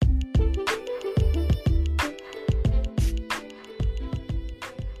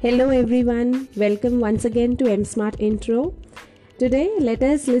Hello everyone, welcome once again to MSmart Intro. Today let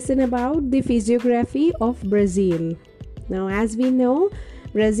us listen about the physiography of Brazil. Now as we know,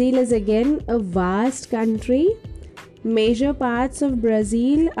 Brazil is again a vast country. Major parts of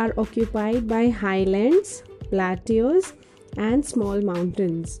Brazil are occupied by highlands, plateaus and small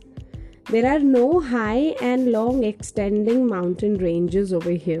mountains. There are no high and long extending mountain ranges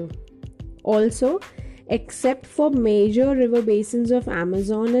over here. Also, except for major river basins of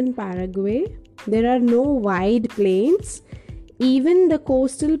Amazon and Paraguay, there are no wide plains. Even the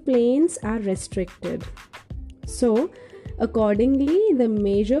coastal plains are restricted. So, accordingly, the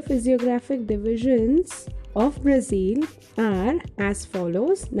major physiographic divisions of Brazil are as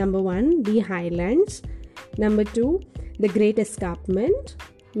follows. Number 1, the highlands. Number 2, the Great Escarpment.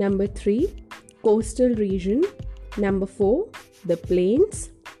 Number 3, coastal region. Number 4, the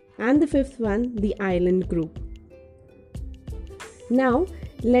plains. And the fifth one, the island group. Now,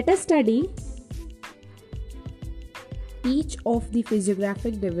 let us study each of the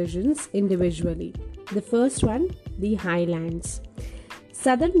physiographic divisions individually. The first one, the highlands.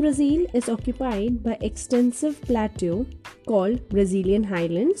 Southern Brazil is occupied by extensive plateau called Brazilian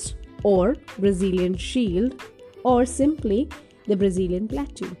Highlands or Brazilian Shield or simply the Brazilian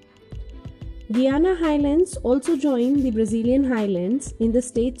Plateau. Guiana Highlands also join the Brazilian Highlands in the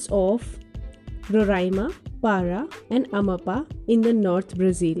states of Roraima, Para and Amapá in the North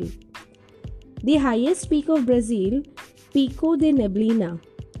Brazil. The highest peak of Brazil, Pico de Neblina,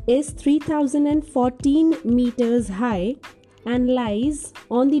 is 3014 meters high and lies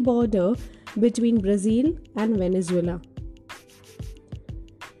on the border between Brazil and Venezuela.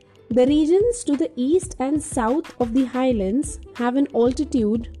 The regions to the east and south of the highlands have an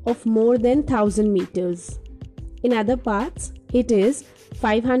altitude of more than 1000 meters. In other parts, it is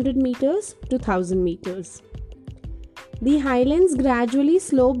 500 meters to 1000 meters. The highlands gradually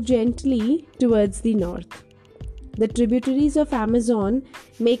slope gently towards the north. The tributaries of Amazon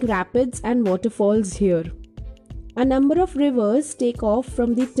make rapids and waterfalls here. A number of rivers take off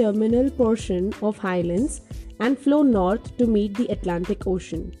from the terminal portion of highlands and flow north to meet the Atlantic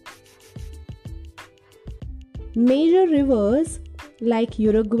Ocean. Major rivers like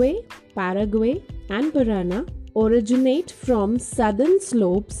Uruguay, Paraguay and Paraná originate from southern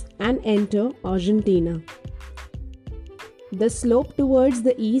slopes and enter Argentina. The slope towards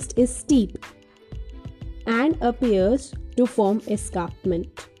the east is steep and appears to form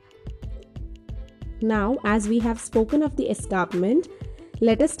escarpment. Now, as we have spoken of the escarpment,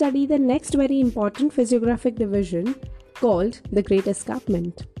 let us study the next very important physiographic division called the Great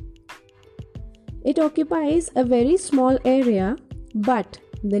Escarpment. It occupies a very small area, but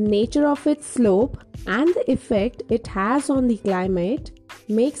the nature of its slope and the effect it has on the climate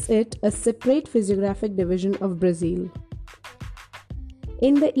makes it a separate physiographic division of Brazil.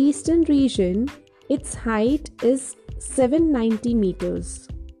 In the eastern region, its height is 790 meters.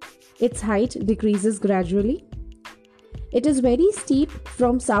 Its height decreases gradually. It is very steep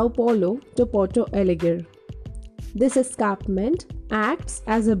from Sao Paulo to Porto Alegre. This escarpment acts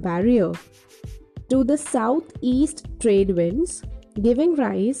as a barrier to the southeast trade winds, giving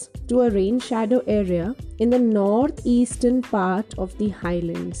rise to a rain shadow area in the northeastern part of the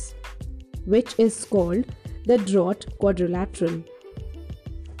highlands, which is called the drought quadrilateral.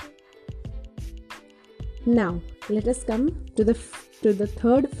 Now, let us come to the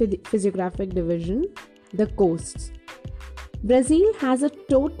third physiographic division, the coasts. Brazil has a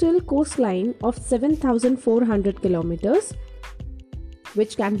total coastline of 7,400 kilometers,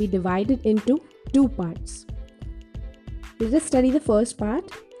 which can be divided into two parts. Let us study the first part.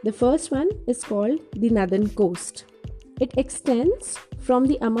 The first one is called the Northern Coast. It extends from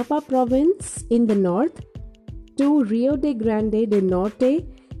the Amapá province in the north to Rio de Grande do Norte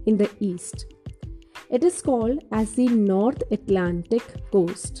in the east. It is called as the North Atlantic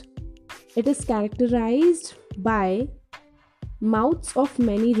Coast. It is characterized by mouths of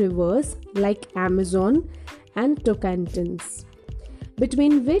many rivers like Amazon and Tocantins,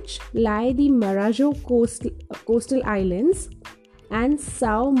 between which lie the Marajo coastal islands and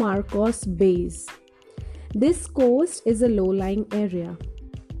São Marcos bays. This coast is a low-lying area.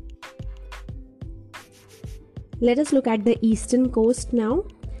 Let us look at the eastern coast now.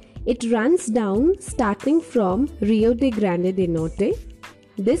 It runs down starting from Rio de Grande do Norte.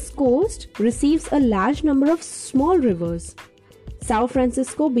 This coast receives a large number of small rivers, São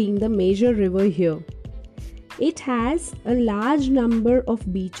Francisco being the major river here. It has a large number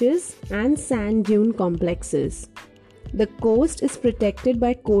of beaches and sand dune complexes. The coast is protected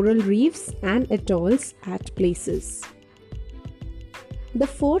by coral reefs and atolls at places. The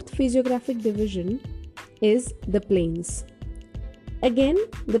fourth physiographic division is the plains. Again,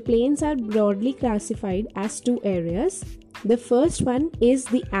 the plains are broadly classified as two areas. The first one is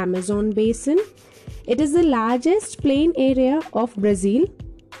the Amazon basin. It is the largest plain area of Brazil.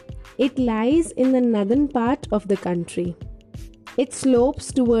 It lies in the northern part of the country. It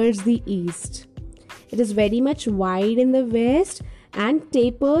slopes towards the east. It is very much wide in the west and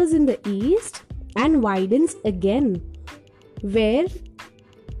tapers in the east and widens again, where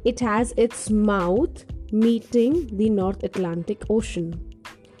it has its mouth meeting the North Atlantic Ocean.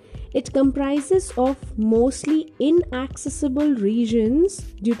 It comprises of mostly inaccessible regions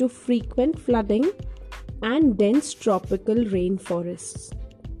due to frequent flooding and dense tropical rainforests.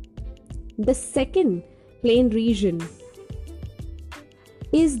 The second plain region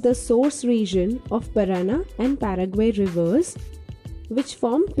is the source region of Parana and Paraguay rivers, which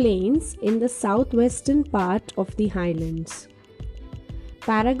form plains in the southwestern part of the highlands.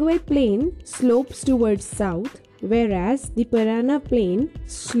 Paraguay plain slopes towards south, whereas the Parana plain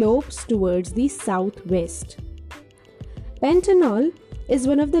slopes towards the southwest. Pantanal is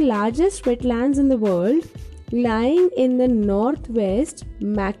one of the largest wetlands in the world, lying in the northwest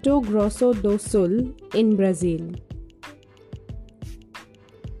Mato Grosso do Sul in Brazil.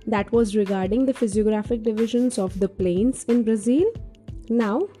 That was regarding the physiographic divisions of the plains in Brazil.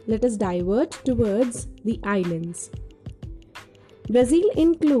 Now, let us divert towards the islands. Brazil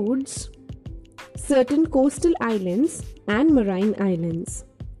includes certain coastal islands and marine islands.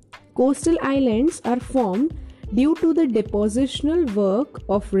 Coastal islands are formed due to the depositional work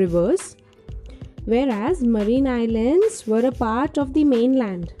of rivers, whereas marine islands were a part of the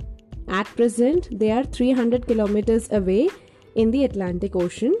mainland. At present, they are 300 kilometers away in the Atlantic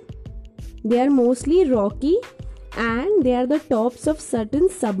Ocean. They are mostly rocky and they are the tops of certain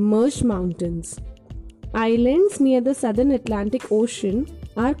submerged mountains. Islands near the southern Atlantic Ocean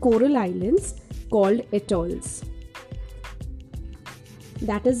are coral islands called atolls.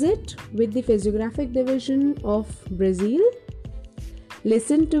 That is it with the physiographic division of Brazil.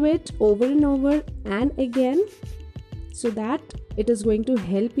 Listen to it over and over and again so that it is going to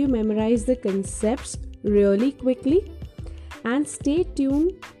help you memorize the concepts really quickly. And stay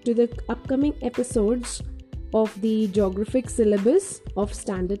tuned to the upcoming episodes of the geographic syllabus of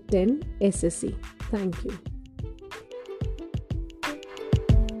Standard 10 SSC. Thank you.